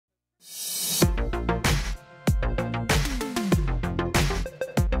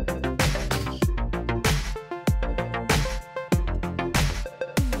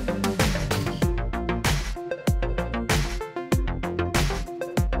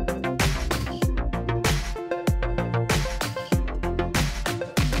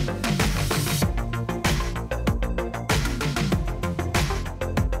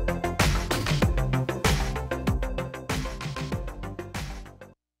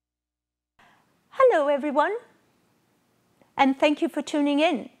Hello, everyone, and thank you for tuning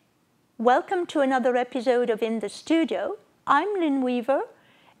in. Welcome to another episode of In the Studio. I'm Lynn Weaver,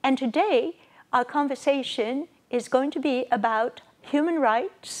 and today our conversation is going to be about human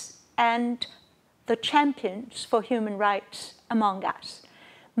rights and the champions for human rights among us.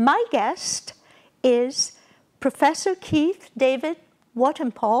 My guest is Professor Keith David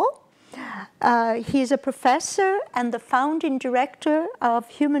Watenpaugh. He's a professor and the founding director of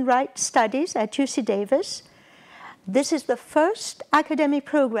Human Rights Studies at UC Davis. This is the first academic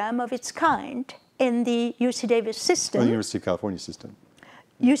program of its kind in the UC Davis system. The University of California system.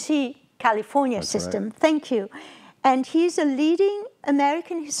 UC California That's system, right. Thank you. And he's a leading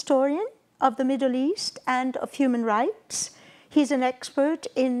American historian of the Middle East and of human rights. He's an expert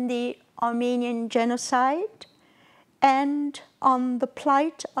in the Armenian genocide and on the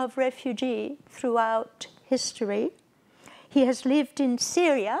plight of refugees throughout history. He has lived in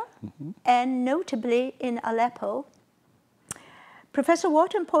Syria and notably in Aleppo. Professor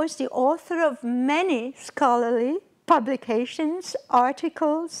Watenpaugh is the author of many scholarly publications,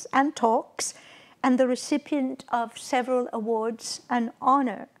 articles, and talks, and the recipient of several awards and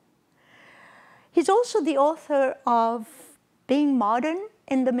honor. He's also the author of Being Modern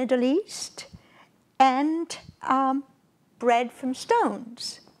in the Middle East and Bread from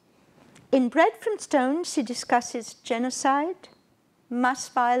Stones. In Bread from Stones, he discusses genocide, mass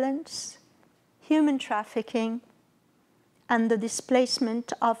violence, human trafficking, and the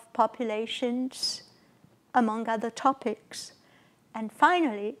displacement of populations, among other topics. And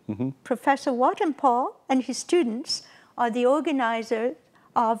finally, Professor Watenpaugh and his students are the organizers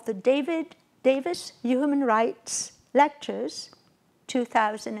of the Davis Human Rights Lectures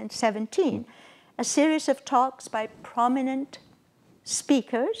 2017, a series of talks by prominent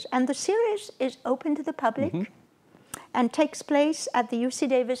speakers, and the series is open to the public and takes place at the UC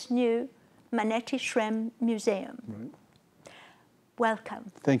Davis new Manetti Shrem Museum. Right.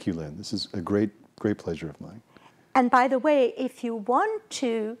 Welcome. Thank you, Lynn. This is a great pleasure of mine. And by the way, if you want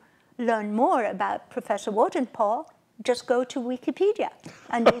to learn more about Professor Watenpaugh, just go to Wikipedia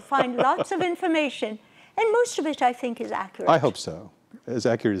and you'll find lots of information, and most of it I think is accurate. I hope so. As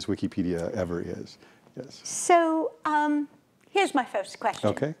accurate as Wikipedia ever is. Yes. So here's my first question.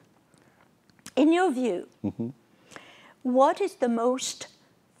 Okay. In your view, what is the most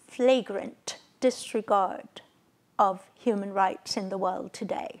flagrant disregard of human rights in the world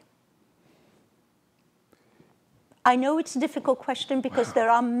today? I know it's a difficult question because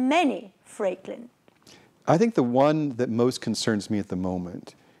there are many flagrant. I think the one that most concerns me at the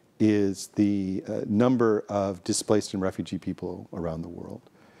moment is the number of displaced and refugee people around the world.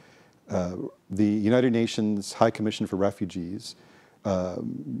 The United Nations High Commission for Refugees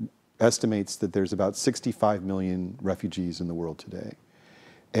estimates that there's about 65 million refugees in the world today.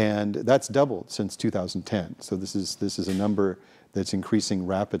 And that's doubled since 2010. So this is a number that's increasing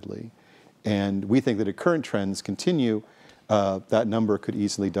rapidly. And we think that if current trends continue, that number could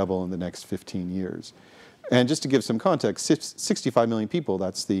easily double in the next 15 years. And just to give some context, 65 million people,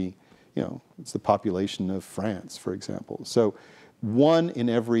 that's the, it's the population of France, for example. So 1 in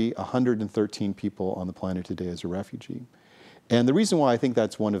every 113 people on the planet today is a refugee. And the reason why I think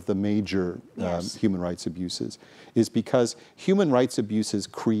that's one of the major human rights abuses is because human rights abuses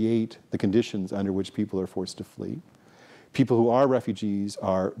create the conditions under which people are forced to flee. People who are refugees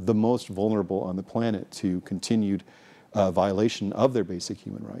are the most vulnerable on the planet to continued violation of their basic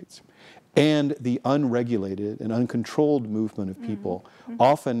human rights. And the unregulated and uncontrolled movement of people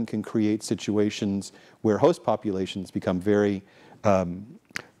often can create situations where host populations become very, in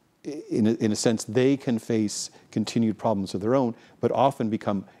a sense, they can face continued problems of their own, but often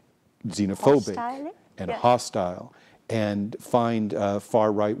become xenophobic hostile and find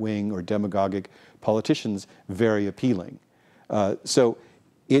far right-wing or demagogic politicians very appealing. So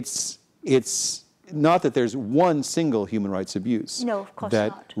it's not that there's one single human rights abuse. No, of course that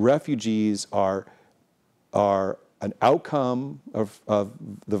not. Refugees are an outcome of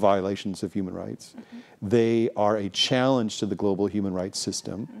the violations of human rights. They are a challenge to the global human rights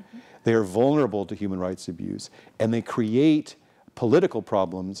system. They are vulnerable to human rights abuse, and they create political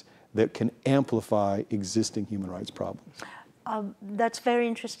problems that can amplify existing human rights problems. That's very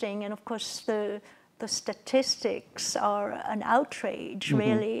interesting, and of course the statistics are an outrage,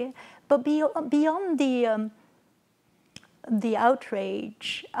 really. But beyond the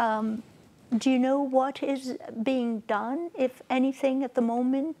outrage, do you know what is being done, if anything, at the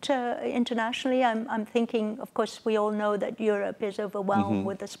moment internationally? I'm thinking, of course, we all know that Europe is overwhelmed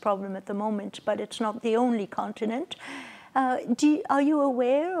with this problem at the moment, but it's not the only continent. Are you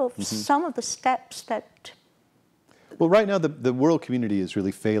aware of some of the steps that Well, right now the world community is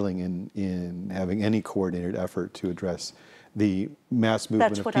really failing in having any coordinated effort to address the mass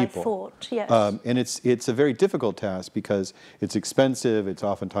movement of people. That's what I thought, yes. And it's a very difficult task because it's expensive, it's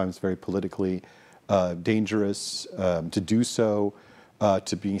oftentimes very politically dangerous to do so,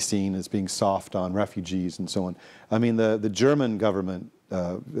 to be seen as being soft on refugees and so on. I mean, the German government,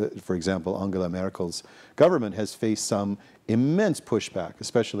 for example, Angela Merkel's government has faced some immense pushback,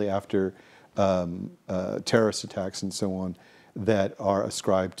 especially after terrorist attacks and so on that are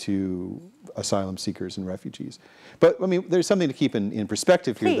ascribed to asylum seekers and refugees. But I mean, there's something to keep in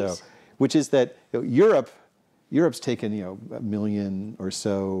perspective here, though, which is that Europe's taken 1 million or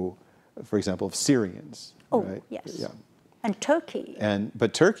so, for example, of Syrians. Oh, right? yes. Yeah. And Turkey.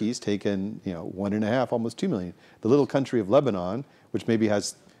 But Turkey's taken 1.5, almost 2 million. The little country of Lebanon, which maybe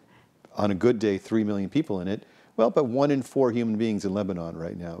has, on a good day, 3 million people in it. Well, but 1 in 4 human beings in Lebanon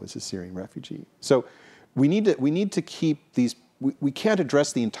right now is a Syrian refugee. So we need to keep these. We can't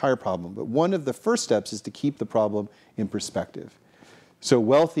address the entire problem, but one of the first steps is to keep the problem in perspective. So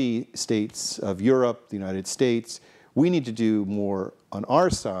wealthy states of Europe, the United States, we need to do more on our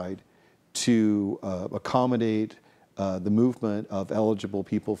side to accommodate the movement of eligible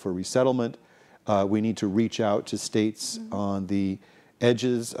people for resettlement. We need to reach out to states on the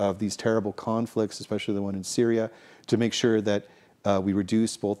edges of these terrible conflicts, especially the one in Syria, to make sure that we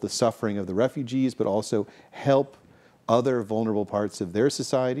reduce both the suffering of the refugees, but also help other vulnerable parts of their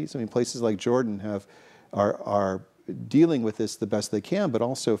societies. I mean, places like Jordan are dealing with this the best they can, but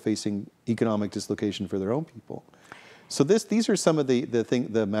also facing economic dislocation for their own people. So these are some of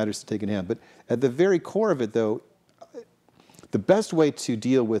the matters to take in hand. But at the very core of it, though, the best way to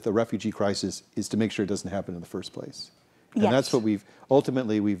deal with a refugee crisis is to make sure it doesn't happen in the first place. And yes. that's what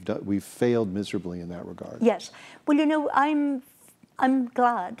we've failed miserably in that regard. Yes. Well, I'm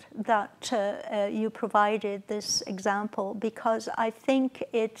glad that you provided this example, because I think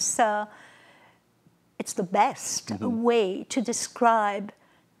it's the best way to describe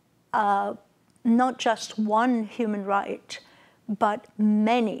not just one human right, but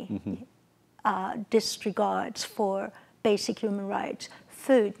many disregards for basic human rights: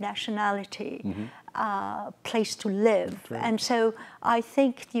 food, nationality, place to live. Right. And so I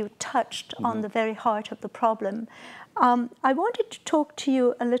think you touched on the very heart of the problem. I wanted to talk to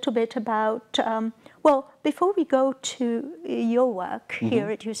you a little bit about, well, before we go to your work here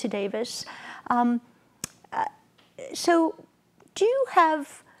at UC Davis, so do you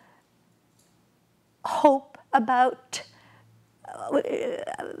have hope about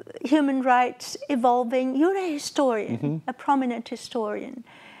human rights evolving? You're a historian, a prominent historian.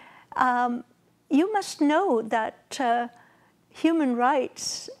 You must know that human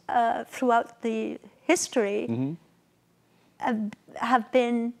rights throughout the history have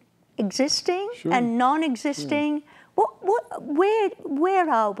been existing and non-existing. Where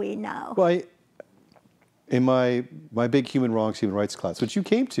are we now? Well, in my big human wrongs, human rights class, which you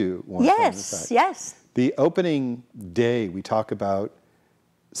came to one time, in fact, yes. The opening day, we talk about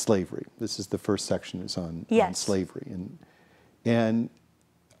slavery. This is the first section, is on slavery. And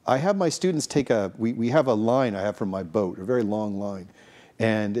I have my students take we have a line I have from my boat, a very long line,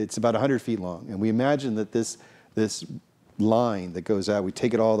 and it's about 100 feet long. And we imagine that this line that goes out, we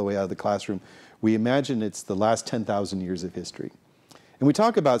take it all the way out of the classroom, we imagine it's the last 10,000 years of history. And we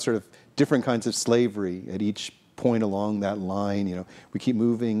talk about sort of different kinds of slavery at each point along that line. We keep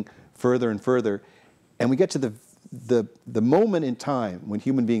moving further and further. And we get to the moment in time when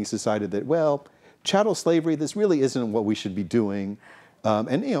human beings decided that, well, chattel slavery, this really isn't what we should be doing.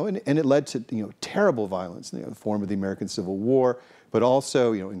 And it led to terrible violence in the form of the American Civil War, but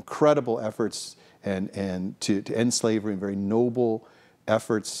also incredible efforts and to end slavery, and very noble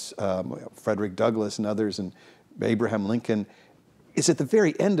efforts. Frederick Douglass and others, and Abraham Lincoln is at the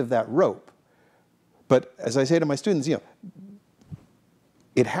very end of that rope. But as I say to my students,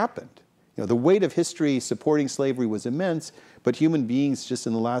 it happened. The weight of history supporting slavery was immense, but human beings just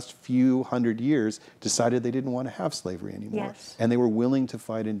in the last few hundred years decided they didn't want to have slavery anymore. Yes. And they were willing to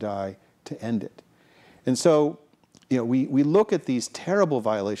fight and die to end it. And so, we look at these terrible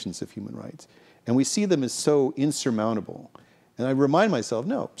violations of human rights, and we see them as so insurmountable. And I remind myself,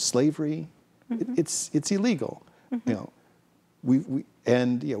 no, slavery, it's illegal.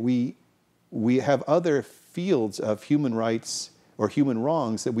 We have other fields of human rights or human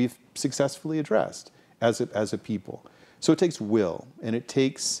wrongs that we've successfully addressed as a people. So it takes will, and it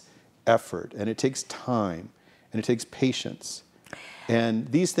takes effort, and it takes time, and it takes patience.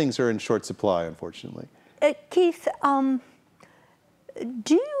 And these things are in short supply, unfortunately. Keith,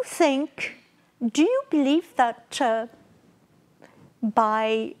 do you believe that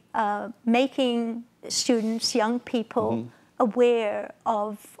by making students, young people, aware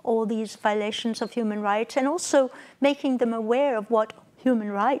of all these violations of human rights, and also making them aware of what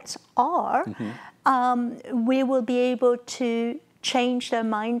human rights are, we will be able to change their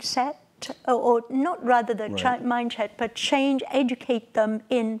mindset, or not rather the mindset, but educate them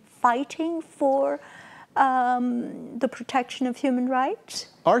in fighting for the protection of human rights?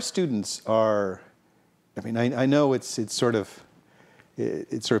 Our students are, I mean, I know it's sort of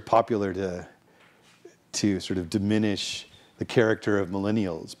popular to sort of diminish the character of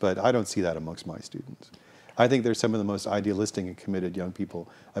millennials, but I don't see that amongst my students. I think they're some of the most idealistic and committed young people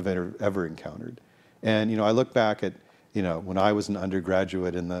I've ever encountered. And, you know, I look back at, you know, when I was an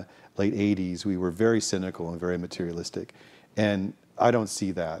undergraduate in the late 80s, we were very cynical and very materialistic. And I don't see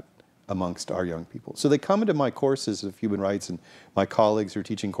that amongst our young people. So they come into my courses of human rights, and my colleagues are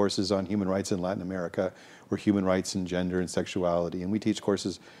teaching courses on human rights in Latin America, or human rights in gender and sexuality, and we teach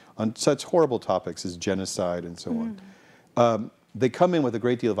courses on such horrible topics as genocide and so on. They come in with a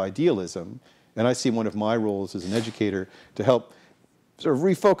great deal of idealism, and I see one of my roles as an educator to help sort of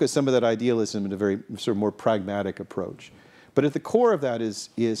refocus some of that idealism in a very sort of more pragmatic approach. But at the core of that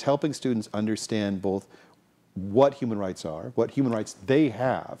is helping students understand both what human rights are, what human rights they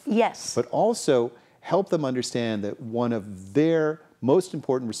have, yes, but also help them understand that one of their most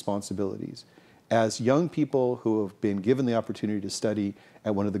important responsibilities as young people who have been given the opportunity to study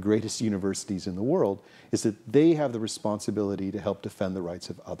at one of the greatest universities in the world is that they have the responsibility to help defend the rights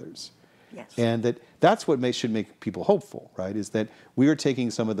of others. Yes. And that's what should make people hopeful, right? Is that we are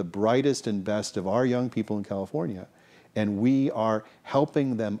taking some of the brightest and best of our young people in California, and we are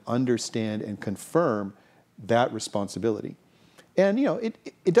helping them understand and confirm that responsibility. And, you know,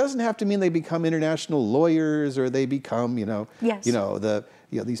 it doesn't have to mean they become international lawyers, or they become, yes,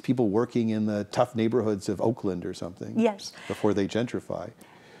 these people working in the tough neighborhoods of Oakland or something, yes, before they gentrify.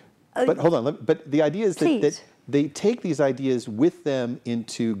 But hold on, but the idea is that they take these ideas with them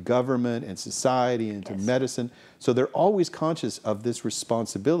into government and society, into yes, medicine, so they're always conscious of this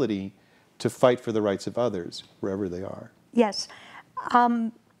responsibility to fight for the rights of others, wherever they are. Yes.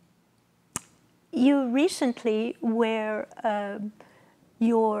 You recently were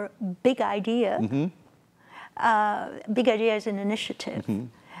your Big Idea. Big Idea is an initiative.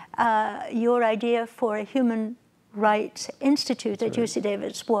 Your idea for a human rights institute at UC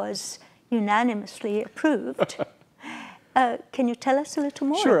Davis was unanimously approved. Can you tell us a little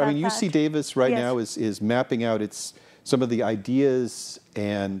more Sure. about I mean, that? UC Davis right Yes. now is mapping out some of the ideas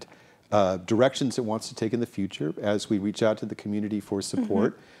and directions it wants to take in the future as we reach out to the community for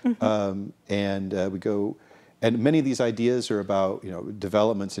support. We go, and many of these ideas are about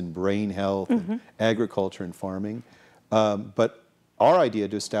developments in brain health, and agriculture and farming. But our idea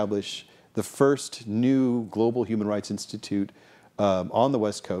to establish the first new global human rights institute on the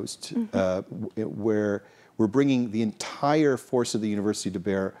West Coast, where we're bringing the entire force of the university to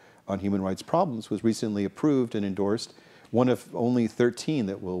bear on human rights problems, was recently approved and endorsed. One of only 13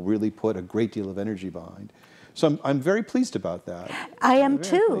 that will really put a great deal of energy behind. So I'm very pleased about that. I am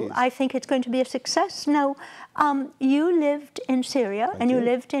too. I think it's going to be a success. Now, you lived in Syria and you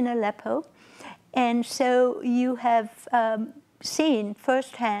lived in Aleppo, and so you have seen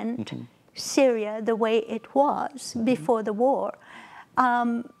firsthand Syria the way it was before the war.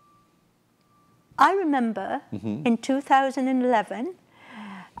 I remember in 2011,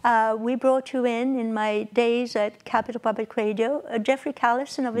 we brought you in my days at Capital Public Radio. Jeffrey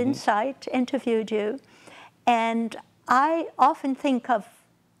Callison of Insight interviewed you, and I often think of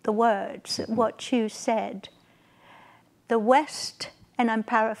the words, what you said. The West, and I'm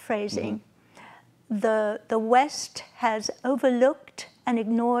paraphrasing, the West has overlooked and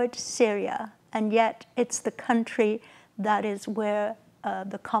ignored Syria, and yet it's the country that is where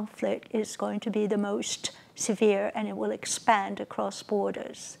the conflict is going to be the most severe, and it will expand across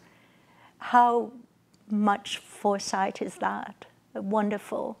borders. How much foresight is that?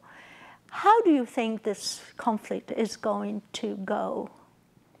 Wonderful. How do you think this conflict is going to go?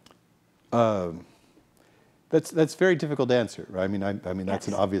 That's a very difficult to answer. Right? I mean that's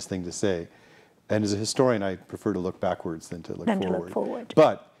an obvious thing to say. And as a historian, I prefer to look backwards than to look forward.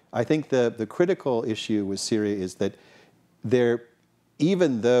 But I think the critical issue with Syria is that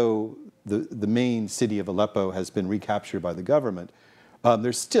even though the main city of Aleppo has been recaptured by the government,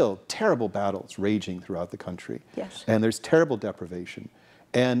 there's still terrible battles raging throughout the country. Yes. And there's terrible deprivation.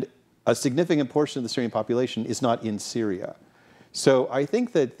 And a significant portion of the Syrian population is not in Syria. So I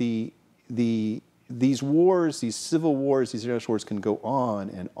think that these wars, these civil wars, these international wars can go on,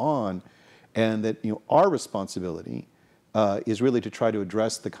 and that our responsibility is really to try to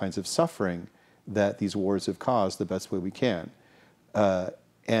address the kinds of suffering that these wars have caused the best way we can.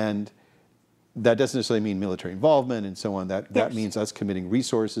 And that doesn't necessarily mean military involvement and so on. That Yes. means us committing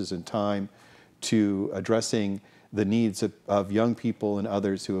resources and time to addressing the needs of young people and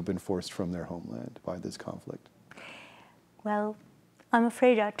others who have been forced from their homeland by this conflict. Well, I'm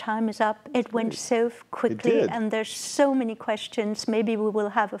afraid our time is up. It went so quickly, It did. and there's so many questions. Maybe we will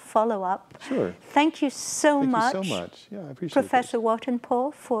have a follow-up. Sure. Thank you so much. Thank you so much. Yeah, I appreciate it. Professor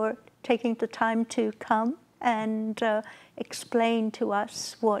Watenpaugh, for taking the time to come and explain to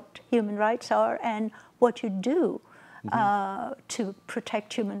us what human rights are and what you do to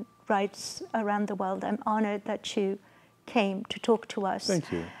protect human rights around the world. I'm honored that you came to talk to us.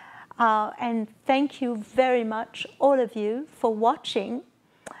 Thank you. And thank you very much, all of you, for watching.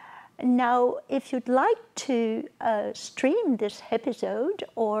 Now, if you'd like to stream this episode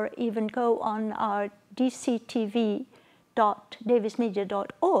or even go on our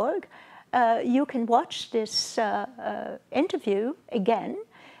dctv.davismedia.org, you can watch this interview again.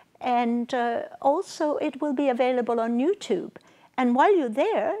 And also, it will be available on YouTube. And while you're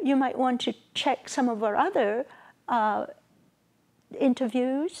there, you might want to check some of our other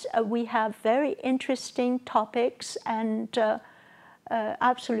interviews. We have very interesting topics and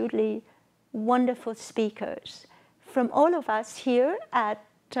absolutely wonderful speakers. From all of us here at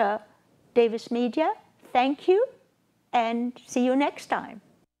Davis Media, thank you and see you next time.